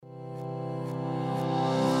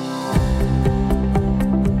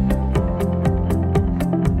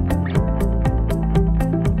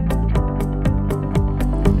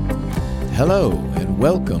Hello, and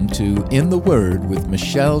welcome to In the Word with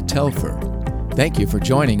Michelle Telfer. Thank you for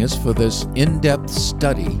joining us for this in-depth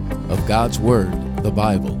study of God's Word, the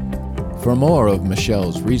Bible. For more of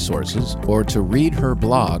Michelle's resources or to read her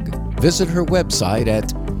blog, visit her website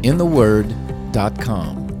at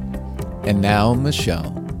intheword.com. And now,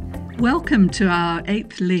 Michelle. Welcome to our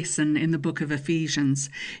 8th lesson in the book of Ephesians.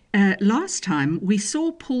 Last time, we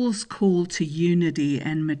saw Paul's call to unity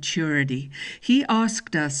and maturity. He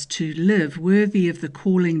asked us to live worthy of the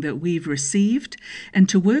calling that we've received and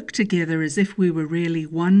to work together as if we were really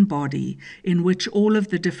one body in which all of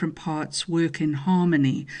the different parts work in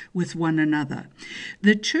harmony with one another.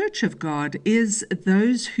 The Church of God is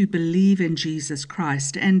those who believe in Jesus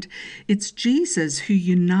Christ, and it's Jesus who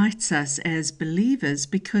unites us as believers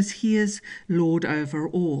because He is Lord over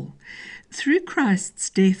all. Through Christ's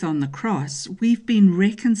death on the cross, we've been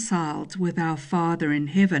reconciled with our Father in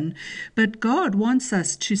heaven, but God wants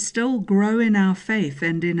us to still grow in our faith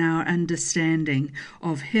and in our understanding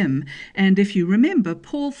of Him. And if you remember,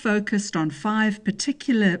 Paul focused on 5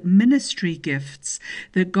 particular ministry gifts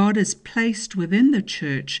that God has placed within the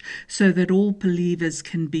church so that all believers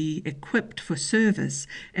can be equipped for service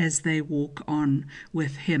as they walk on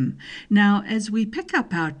with Him. Now, as we pick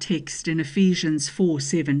up our text in Ephesians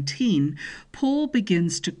 4:17, Paul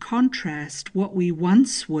begins to contrast what we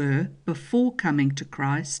once were before coming to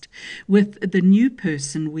Christ with the new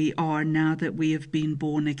person we are now that we have been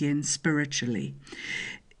born again spiritually.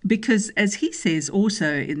 Because as he says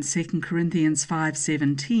also in 2 Corinthians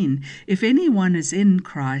 5:17, if anyone is in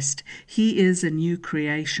Christ, he is a new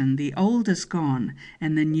creation. The old is gone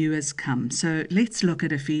and the new has come. So let's look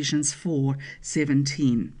at Ephesians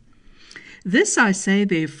 4:17. This I say,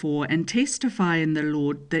 therefore, and testify in the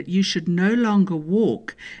Lord, that you should no longer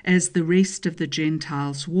walk as the rest of the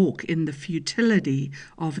Gentiles walk, in the futility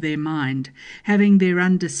of their mind, having their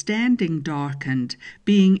understanding darkened,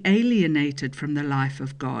 being alienated from the life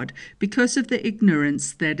of God, because of the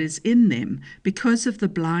ignorance that is in them, because of the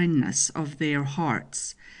blindness of their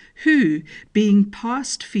hearts, who, being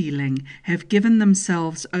past feeling, have given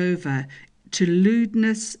themselves over to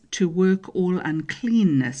lewdness, to work all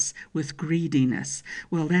uncleanness with greediness.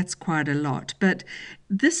 Well, that's quite a lot. But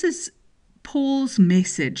this is Paul's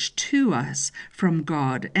message to us from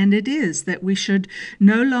God, and it is that we should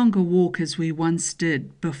no longer walk as we once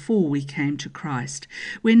did before we came to Christ.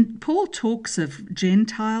 When Paul talks of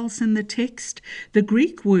Gentiles in the text, the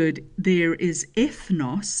Greek word there is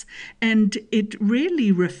ethnos, and it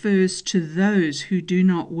really refers to those who do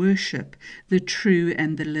not worship the true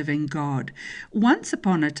and the living God. Once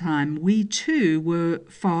upon a time, we too were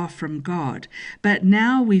far from God, but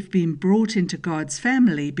now we've been brought into God's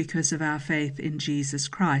family because of our faith in Jesus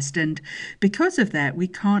Christ, and because of that we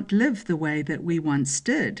can't live the way that we once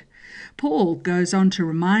did. Paul goes on to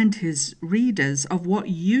remind his readers of what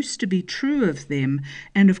used to be true of them,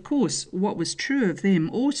 and of course what was true of them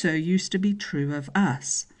also used to be true of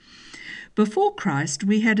us. Before Christ,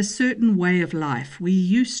 we had a certain way of life. We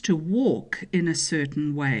used to walk in a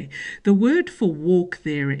certain way. The word for walk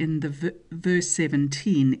there in the verse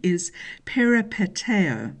 17 is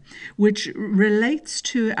peripateo, which relates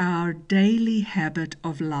to our daily habit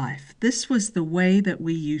of life. This was the way that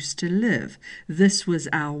we used to live. This was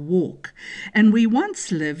our walk. And we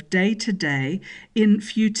once lived day to day in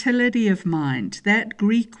futility of mind. That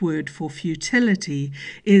Greek word for futility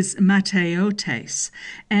is mateotes,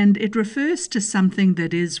 and it refers to something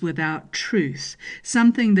that is without truth,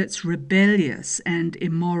 something that's rebellious and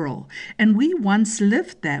immoral. And we once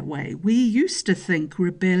lived that way. We used to think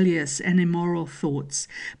rebellious and immoral thoughts,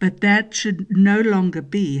 but that should no longer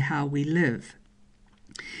be how we live.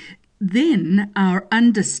 Then our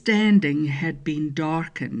understanding had been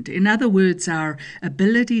darkened. In other words, our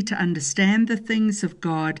ability to understand the things of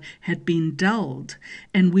God had been dulled,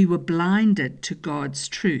 and we were blinded to God's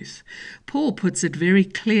truth. Paul puts it very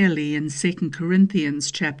clearly in 2 Corinthians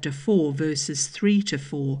chapter 4, verses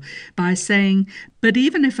 3-4, by saying, "But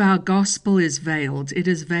even if our gospel is veiled, it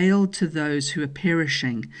is veiled to those who are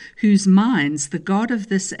perishing, whose minds the God of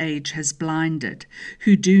this age has blinded,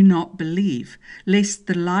 who do not believe, lest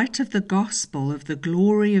the light of the gospel of the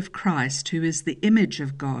glory of Christ, who is the image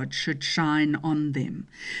of God, should shine on them."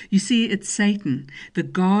 You see, it's Satan, the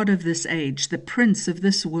God of this age, the prince of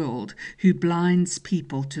this world, who blinds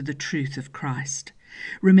people to the truth of Christ.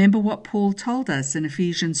 Remember what Paul told us in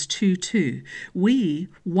Ephesians 2:2. We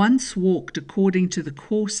once walked according to the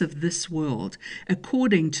course of this world,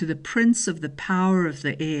 according to the prince of the power of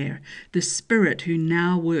the air, the spirit who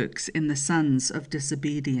now works in the sons of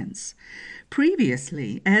disobedience.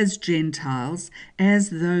 Previously, as Gentiles, as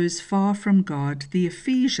those far from God, the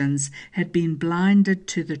Ephesians had been blinded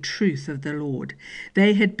to the truth of the Lord.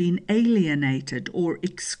 They had been alienated or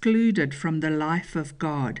excluded from the life of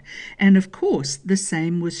God. And of course, the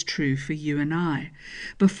same was true for you and I.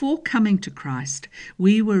 Before coming to Christ,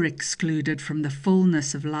 we were excluded from the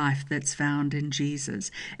fullness of life that's found in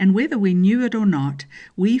Jesus. And whether we knew it or not,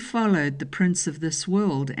 we followed the prince of this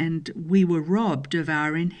world, and we were robbed of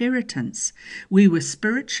our inheritance. We were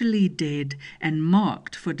spiritually dead and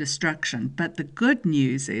marked for destruction. But the good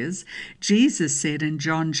news is, Jesus said in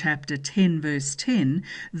John chapter 10, verse 10,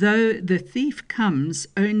 though the thief comes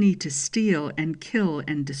only to steal and kill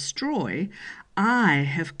and destroy, I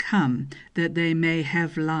have come that they may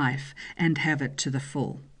have life and have it to the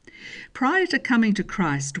full. Prior to coming to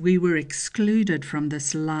Christ, we were excluded from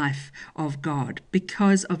this life of God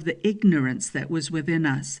because of the ignorance that was within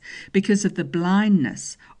us, because of the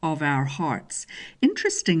blindness of our hearts.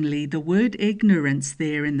 Interestingly, the word ignorance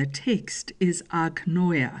there in the text is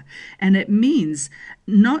agnoia, and it means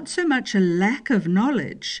not so much a lack of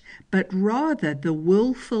knowledge, but rather the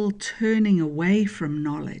willful turning away from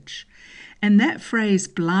knowledge. And that phrase,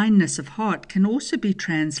 blindness of heart, can also be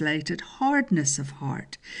translated hardness of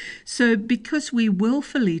heart. So because we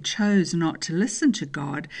willfully chose not to listen to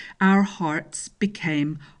God, our hearts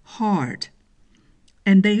became hard.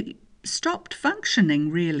 And they stopped functioning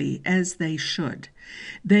really as they should.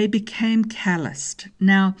 They became calloused.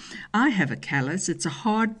 Now, I have a callus. It's a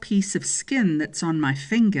hard piece of skin that's on my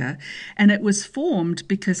finger, and it was formed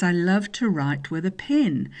because I love to write with a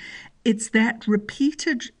pen. It's that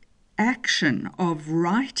repeated action of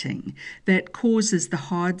writing that causes the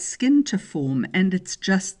hard skin to form, and it's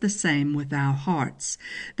just the same with our hearts.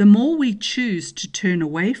 The more we choose to turn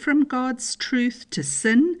away from God's truth to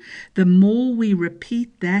sin, the more we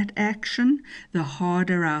repeat that action, the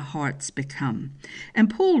harder our hearts become. And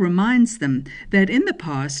Paul reminds them that in the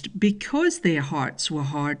past, because their hearts were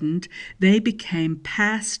hardened, they became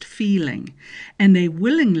past feeling, and they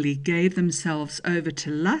willingly gave themselves over to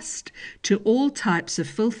lust, to all types of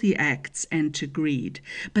filthy acts, and to greed.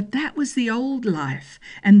 But that was the old life,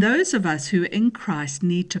 and those of us who are in Christ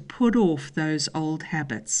need to put off those old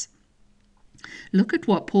habits. Look at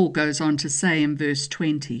what Paul goes on to say in verse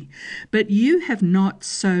 20. But you have not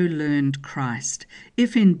so learned Christ,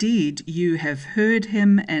 if indeed you have heard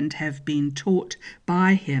him and have been taught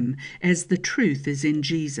by him, as the truth is in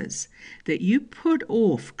Jesus, that you put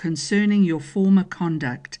off concerning your former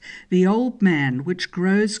conduct the old man which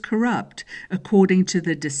grows corrupt according to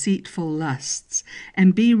the deceitful lusts,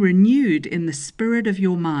 and be renewed in the spirit of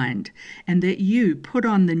your mind, and that you put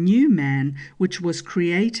on the new man which was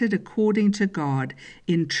created according to God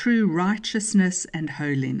in true righteousness and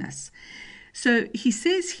holiness. So he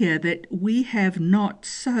says here that we have not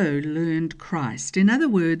so learned Christ. In other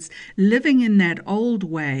words, living in that old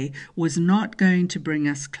way was not going to bring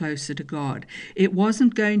us closer to God. It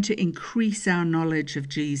wasn't going to increase our knowledge of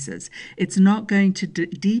Jesus. It's not going to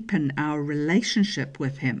deepen our relationship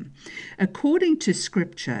with him. According to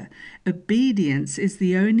Scripture, obedience is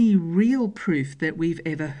the only real proof that we've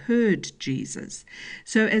ever heard Jesus.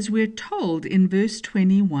 So as we're told in verse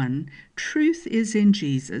 21, truth is in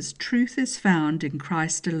Jesus, truth is found in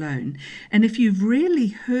Christ alone. And if you've really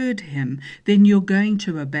heard him, then you're going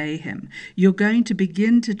to obey him. You're going to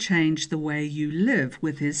begin to change the way you live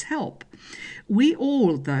with his help. We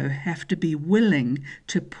all, though, have to be willing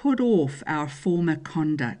to put off our former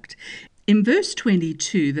conduct. In verse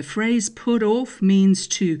 22, the phrase put off means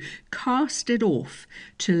to cast it off,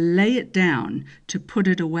 to lay it down, to put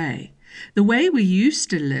it away. The way we used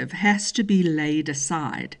to live has to be laid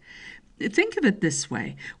aside. Think of it this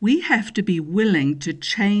way. We have to be willing to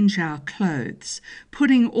change our clothes,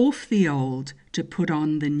 putting off the old to put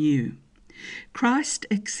on the new. Christ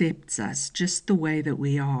accepts us just the way that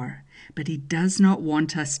we are, but he does not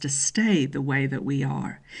want us to stay the way that we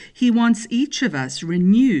are. He wants each of us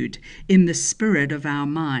renewed in the spirit of our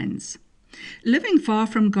minds. Living far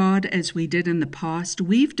from God as we did in the past,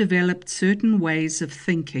 we've developed certain ways of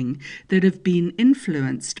thinking that have been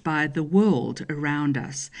influenced by the world around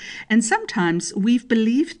us. And sometimes we've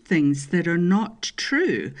believed things that are not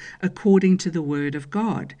true according to the Word of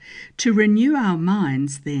God. To renew our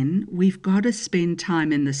minds, then, we've got to spend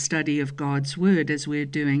time in the study of God's Word as we're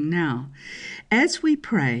doing now. As we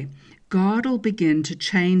pray, God will begin to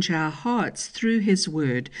change our hearts through His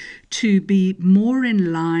Word to be more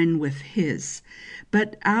in line with His.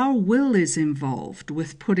 But our will is involved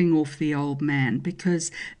with putting off the old man,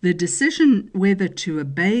 because the decision whether to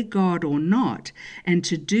obey God or not and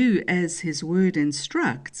to do as His Word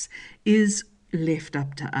instructs is left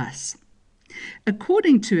up to us.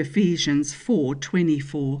 According to Ephesians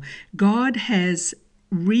 4:24, God has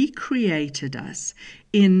recreated us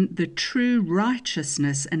in the true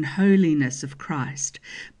righteousness and holiness of Christ,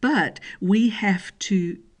 but we have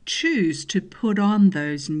to choose to put on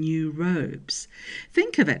those new robes.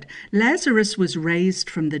 Think of it. Lazarus was raised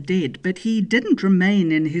from the dead, but he didn't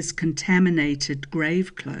remain in his contaminated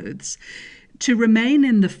grave clothes. To remain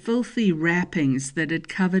in the filthy wrappings that had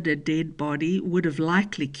covered a dead body would have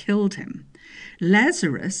likely killed him.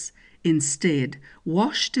 Lazarus instead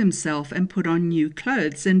washed himself and put on new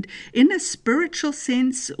clothes, and in a spiritual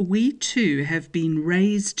sense, we too have been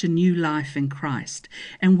raised to new life in Christ,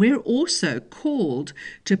 and we're also called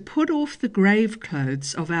to put off the grave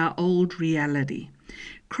clothes of our old reality.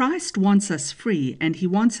 Christ wants us free, and He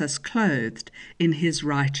wants us clothed in His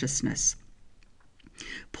righteousness.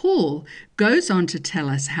 Paul goes on to tell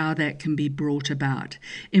us how that can be brought about.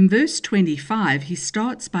 In verse 25, he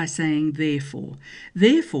starts by saying,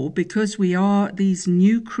 Therefore, because we are these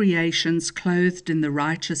new creations clothed in the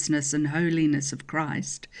righteousness and holiness of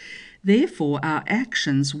Christ, therefore our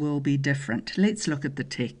actions will be different. Let's look at the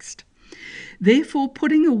text. Therefore,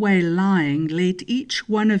 putting away lying, let each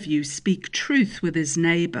one of you speak truth with his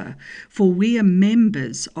neighbor, for we are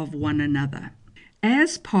members of one another.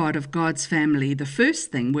 As part of God's family, the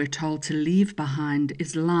first thing we're told to leave behind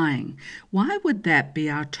is lying. Why would that be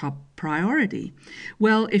our top priority?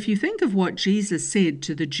 Well, if you think of what Jesus said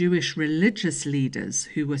to the Jewish religious leaders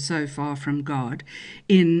who were so far from God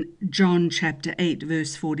in John chapter 8,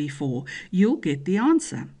 verse 44, you'll get the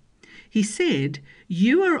answer. He said,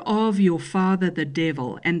 You are of your father the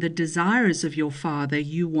devil, and the desires of your father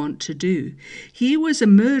you want to do. He was a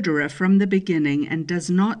murderer from the beginning and does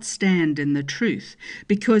not stand in the truth,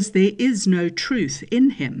 because there is no truth in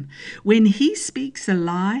him. When he speaks a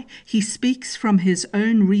lie, he speaks from his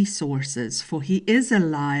own resources, for he is a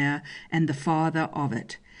liar and the father of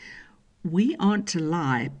it. We aren't to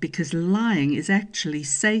lie because lying is actually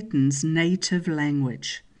Satan's native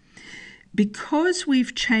language. Because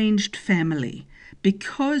we've changed family,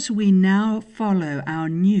 because we now follow our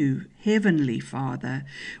new Heavenly Father,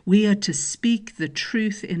 we are to speak the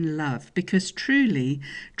truth in love, because truly,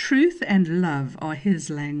 truth and love are His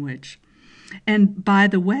language. And by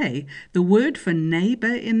the way, the word for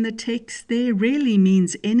neighbor in the text there really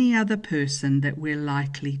means any other person that we're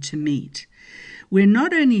likely to meet. We're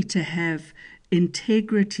not only to have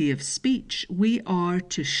integrity of speech, we are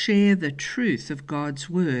to share the truth of God's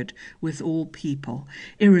word with all people,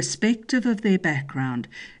 irrespective of their background,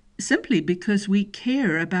 simply because we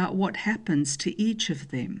care about what happens to each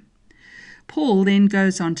of them. Paul then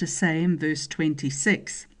goes on to say in verse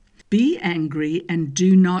 26, Be angry and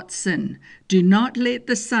do not sin. Do not let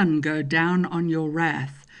the sun go down on your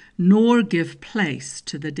wrath, nor give place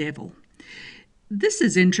to the devil. This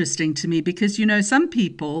is interesting to me because, some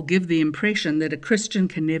people give the impression that a Christian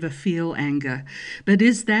can never feel anger. But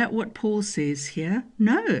is that what Paul says here?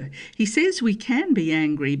 No. He says we can be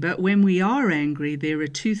angry, but when we are angry, there are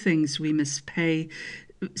two things we must pay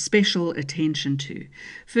special attention to.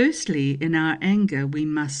 Firstly, in our anger, we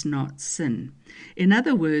must not sin. In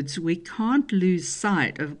other words, we can't lose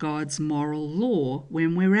sight of God's moral law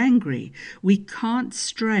when we're angry. We can't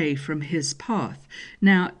stray from His path.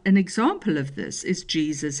 Now, an example of this is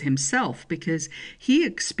Jesus Himself, because He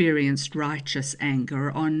experienced righteous anger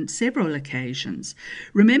on several occasions.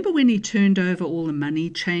 Remember when He turned over all the money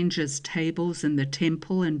changers' tables in the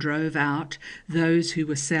temple and drove out those who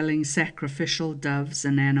were selling sacrificial doves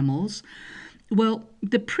and animals? Well,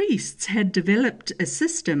 the priests had developed a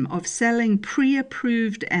system of selling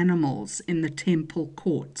pre-approved animals in the temple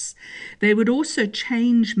courts. They would also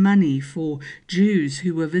change money for Jews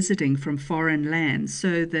who were visiting from foreign lands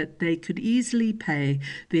so that they could easily pay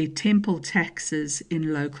their temple taxes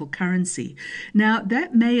in local currency. Now,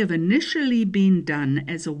 that may have initially been done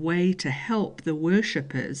as a way to help the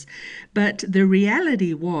worshippers, but the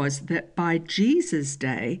reality was that by Jesus'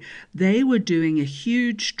 day, they were doing a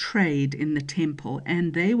huge trade in the temple,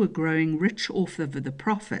 and they were growing rich off of the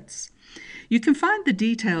prophets. You can find the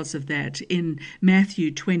details of that in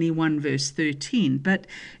Matthew 21 verse 13, but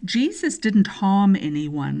Jesus didn't harm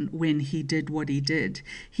anyone when He did what He did.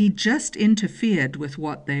 He just interfered with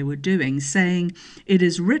what they were doing, saying, "It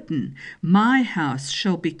is written, my house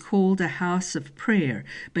shall be called a house of prayer,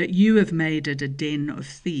 but you have made it a den of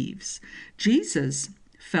thieves." Jesus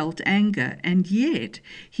felt anger, and yet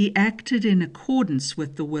he acted in accordance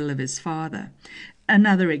with the will of his Father.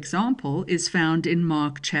 Another example is found in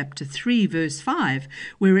Mark chapter 3, verse 5,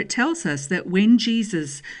 where it tells us that when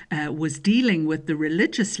Jesus was dealing with the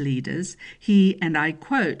religious leaders, he, and I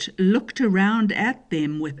quote, looked around at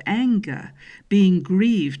them with anger, being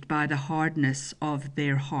grieved by the hardness of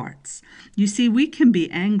their hearts. You see, we can be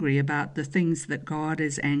angry about the things that God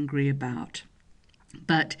is angry about,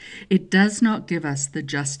 but it does not give us the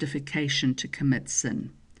justification to commit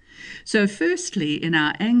sin. So firstly, in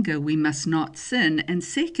our anger, we must not sin. And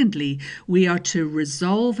secondly, we are to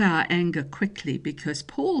resolve our anger quickly, because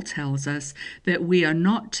Paul tells us that we are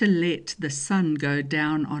not to let the sun go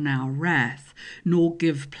down on our wrath, nor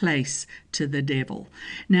give place to the devil.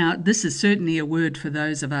 Now, this is certainly a word for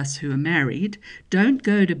those of us who are married. Don't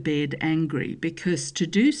go to bed angry, because to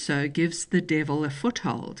do so gives the devil a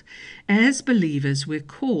foothold. As believers, we're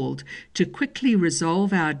called to quickly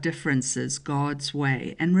resolve our differences God's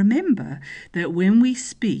way. And remember that when we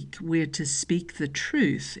speak, we're to speak the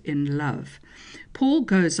truth in love. Paul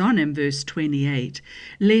goes on in verse 28,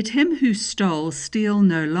 "Let him who stole steal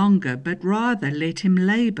no longer, but rather let him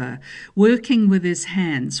labor, working with his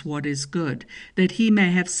hands what is good, that he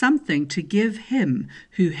may have something to give him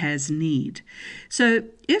who has need." So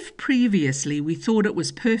if previously we thought it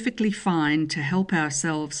was perfectly fine to help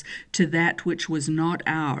ourselves to that which was not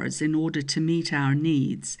ours in order to meet our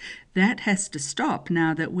needs, that has to stop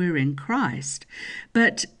now that we're in Christ.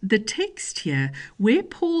 But the text here, where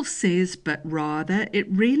Paul says "but rather," it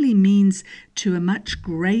really means to a much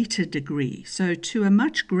greater degree. So to a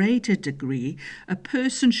much greater degree, a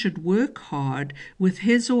person should work hard with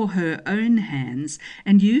his or her own hands,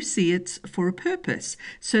 and you see it's for a purpose,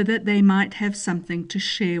 so that they might have something to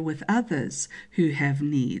share with others who have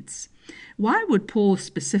needs. Why would Paul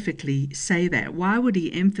specifically say that? Why would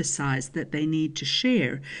he emphasize that they need to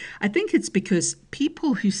share? I think it's because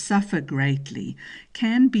people who suffer greatly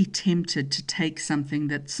can be tempted to take something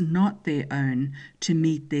that's not their own to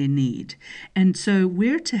meet their need. And so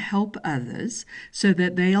we're to help others so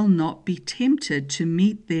that they'll not be tempted to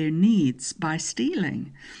meet their needs by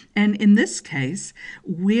stealing. And in this case,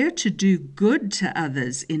 we're to do good to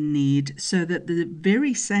others in need so that the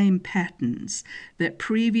very same patterns that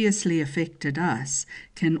previously affected us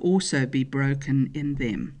can also be broken in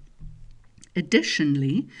them.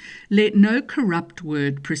 Additionally, let no corrupt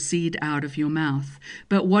word proceed out of your mouth,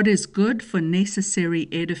 but what is good for necessary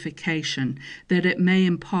edification, that it may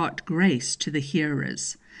impart grace to the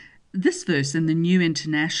hearers. This verse in the New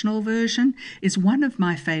International Version is one of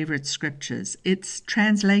my favorite scriptures. It's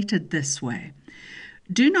translated this way: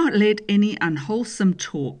 "Do not let any unwholesome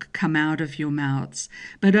talk come out of your mouths,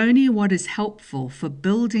 but only what is helpful for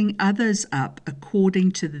building others up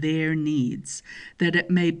according to their needs, that it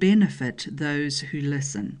may benefit those who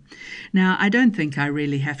listen." Now, I don't think I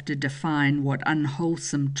really have to define what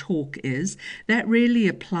unwholesome talk is. That really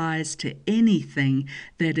applies to anything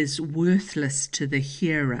that is worthless to the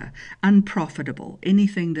hearer, unprofitable,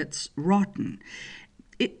 anything that's rotten.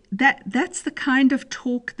 That's the kind of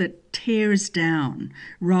talk that tears down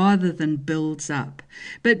rather than builds up.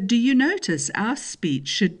 But do you notice our speech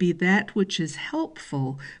should be that which is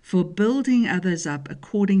helpful for building others up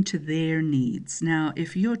according to their needs? Now,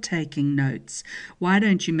 if you're taking notes, why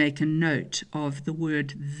don't you make a note of the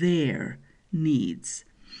word "their needs"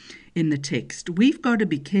 in the text? We've got to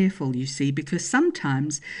be careful, you see, because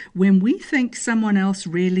sometimes when we think someone else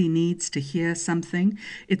really needs to hear something,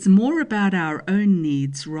 it's more about our own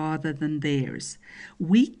needs rather than theirs.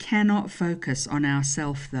 We cannot focus on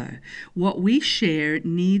ourselves, though. What we share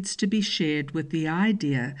needs to be shared with the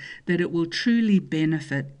idea that it will truly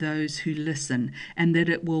benefit those who listen and that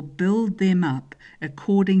it will build them up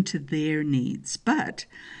according to their needs. But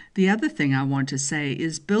the other thing I want to say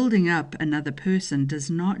is building up another person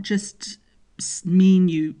does not just mean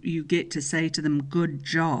you get to say to them, "good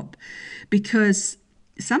job," because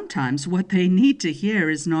sometimes what they need to hear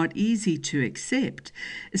is not easy to accept.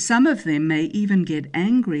 Some of them may even get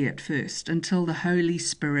angry at first until the Holy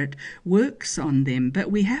Spirit works on them,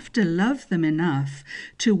 but we have to love them enough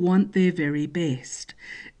to want their very best.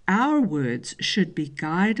 Our words should be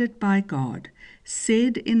guided by God,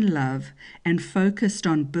 said in love, and focused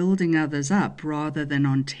on building others up rather than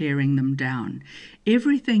on tearing them down.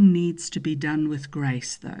 Everything needs to be done with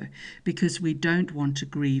grace, though, because we don't want to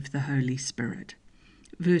grieve the Holy Spirit.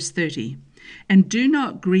 Verse 30, "And do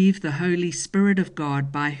not grieve the Holy Spirit of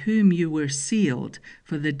God, by whom you were sealed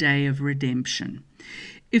for the day of redemption."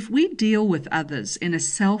 If we deal with others in a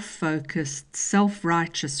self-focused,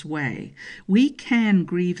 self-righteous way, we can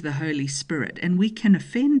grieve the Holy Spirit and we can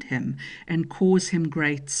offend him and cause him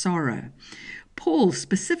great sorrow. Paul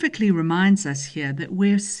specifically reminds us here that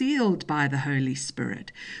we're sealed by the Holy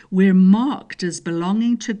Spirit. We're marked as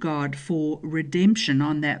belonging to God for redemption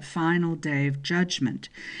on that final day of judgment.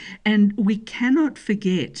 And we cannot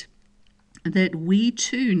forget that we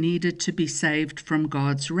too needed to be saved from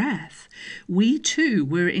God's wrath. We too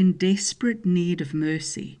were in desperate need of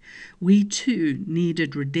mercy. We too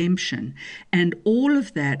needed redemption. And all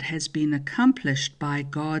of that has been accomplished by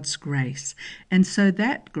God's grace. And so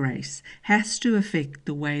that grace has to affect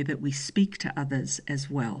the way that we speak to others as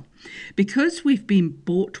well. Because we've been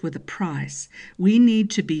bought with a price, we need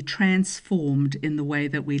to be transformed in the way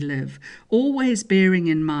that we live, always bearing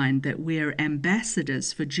in mind that we are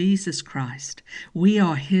ambassadors for Jesus Christ. We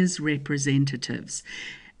are his representatives.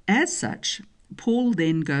 As such, Paul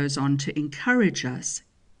then goes on to encourage us,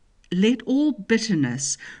 let all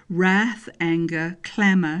bitterness, wrath, anger,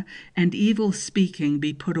 clamor, and evil speaking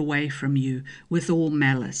be put away from you with all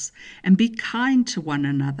malice, and be kind to one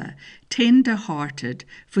another, tender-hearted,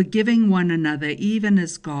 forgiving one another even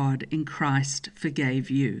as God in Christ forgave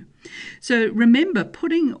you. So remember,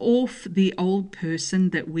 putting off the old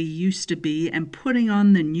person that we used to be and putting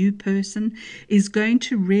on the new person is going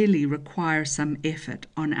to really require some effort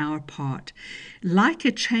on our part. Like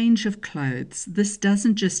a change of clothes, this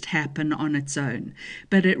doesn't just happen on its own,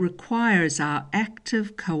 but it requires our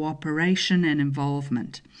active cooperation and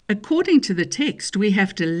involvement. According to the text, we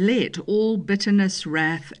have to let all bitterness,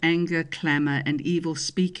 wrath, anger, clamor, and evil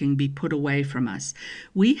speaking be put away from us.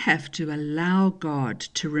 We have to allow God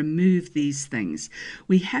to remove these things.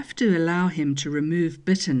 We have to allow him to remove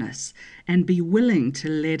bitterness and be willing to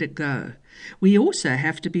let it go. We also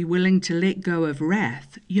have to be willing to let go of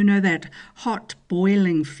wrath, that hot,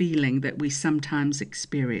 boiling feeling that we sometimes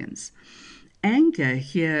experience. Anger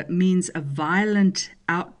here means a violent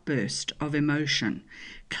outburst of emotion.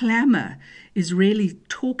 Clamor is really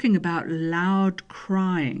talking about loud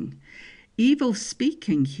crying. Evil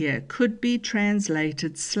speaking here could be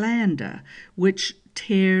translated slander, which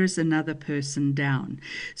tears another person down.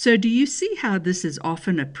 So do you see how this is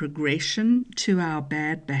often a progression to our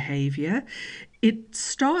bad behavior? It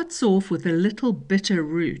starts off with a little bitter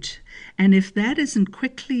root, and if that isn't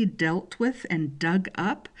quickly dealt with and dug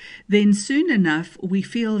up, then soon enough we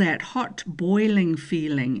feel that hot boiling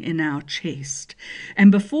feeling in our chest.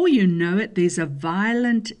 And before you know it, there's a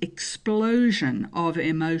violent explosion of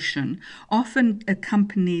emotion, often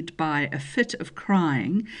accompanied by a fit of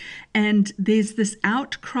crying, and there's this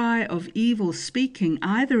outcry of evil speaking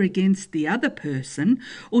either against the other person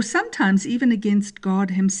or sometimes even against God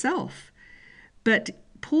himself. But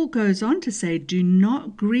Paul goes on to say, do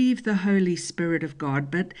not grieve the Holy Spirit of God,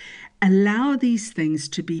 but allow these things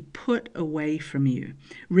to be put away from you.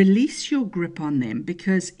 Release your grip on them,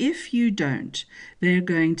 because if you don't, they're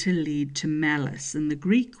going to lead to malice. And the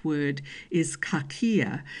Greek word is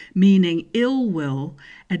kakia, meaning ill will,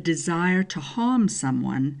 a desire to harm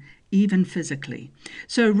someone, even physically.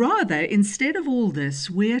 So rather, instead of all this,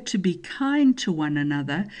 we're to be kind to one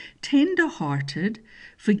another, tender-hearted,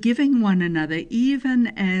 forgiving one another even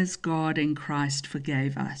as God in Christ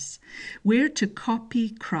forgave us. We're to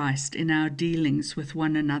copy Christ in our dealings with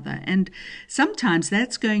one another, and sometimes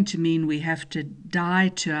that's going to mean we have to die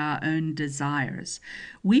to our own desires.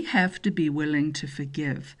 We have to be willing to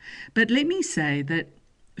forgive. But let me say that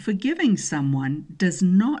forgiving someone does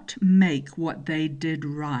not make what they did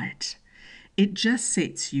right. It just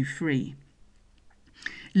sets you free.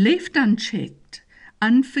 Left unchecked,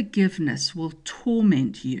 unforgiveness will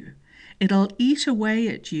torment you. It'll eat away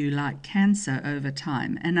at you like cancer over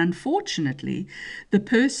time. And unfortunately, the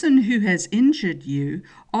person who has injured you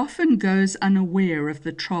often goes unaware of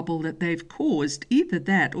the trouble that they've caused. Either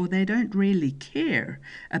that or they don't really care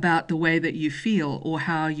about the way that you feel or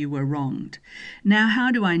how you were wronged. Now,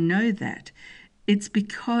 how do I know that? It's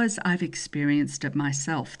because I've experienced it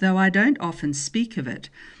myself, though I don't often speak of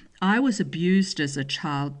it. I was abused as a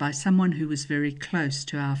child by someone who was very close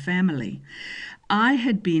to our family. I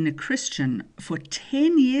had been a Christian for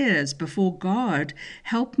 10 years before God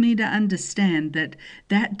helped me to understand that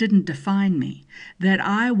that didn't define me, that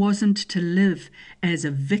I wasn't to live as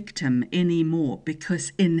a victim anymore,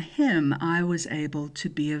 because in Him I was able to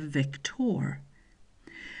be a victor.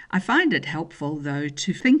 I find it helpful, though,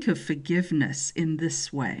 to think of forgiveness in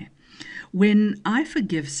this way. When I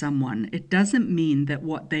forgive someone, it doesn't mean that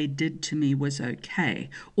what they did to me was okay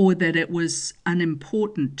or that it was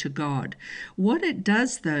unimportant to God. What it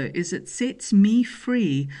does, though, is it sets me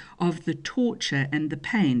free of the torture and the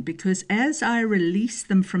pain, because as I release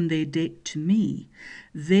them from their debt to me,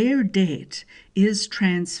 their debt is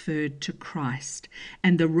transferred to Christ,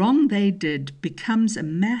 and the wrong they did becomes a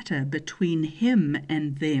matter between him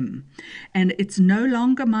and them. And it's no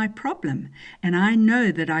longer my problem, and I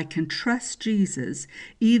know that I can trust Jesus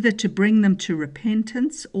either to bring them to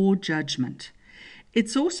repentance or judgment.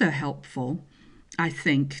 It's also helpful, I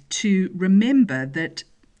think, to remember that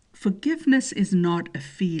forgiveness is not a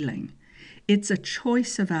feeling. It's a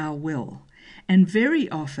choice of our will. And very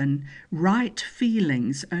often, right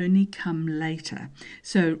feelings only come later.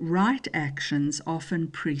 So right actions often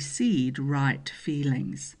precede right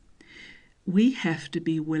feelings. We have to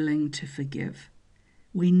be willing to forgive.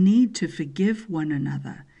 We need to forgive one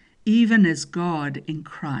another, even as God in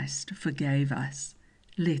Christ forgave us.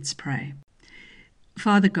 Let's pray.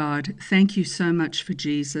 Father God, thank you so much for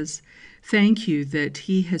Jesus. Thank you that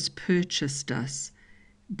he has purchased us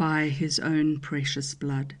by his own precious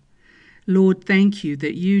blood. Lord, thank you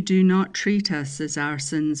that you do not treat us as our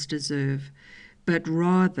sins deserve, but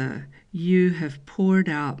rather you have poured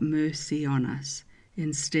out mercy on us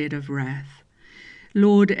instead of wrath.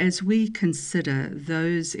 Lord, as we consider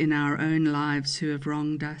those in our own lives who have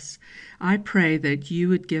wronged us, I pray that you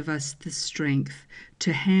would give us the strength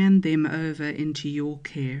to hand them over into your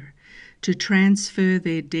care, to transfer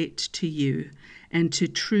their debt to you, and to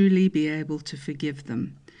truly be able to forgive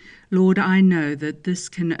them. Lord, I know that this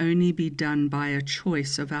can only be done by a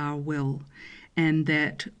choice of our will, and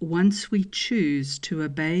that once we choose to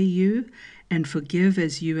obey you and forgive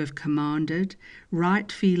as you have commanded, right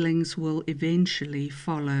feelings will eventually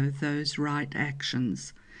follow those right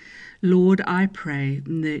actions. Lord, I pray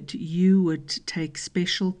that you would take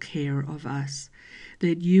special care of us,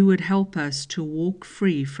 that you would help us to walk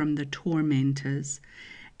free from the tormentors,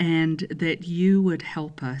 and that you would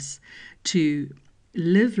help us to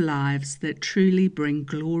live lives that truly bring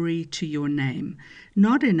glory to your name,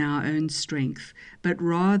 not in our own strength, but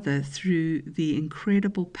rather through the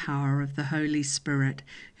incredible power of the Holy Spirit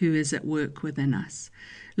who is at work within us.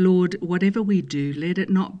 Lord, whatever we do, let it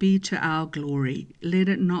not be to our glory, let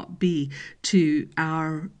it not be to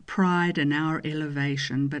our pride and our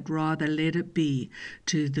elevation, but rather let it be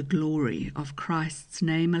to the glory of Christ's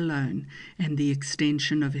name alone and the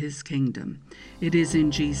extension of his kingdom. It is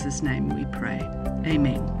in Jesus' name we pray.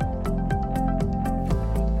 Amen.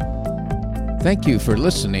 Thank you for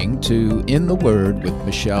listening to In the Word with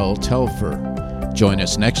Michelle Telfer. Join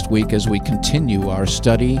us next week as we continue our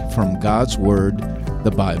study from God's Word,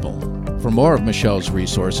 the Bible. For more of Michelle's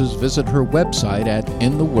resources, visit her website at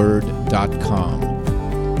intheword.com.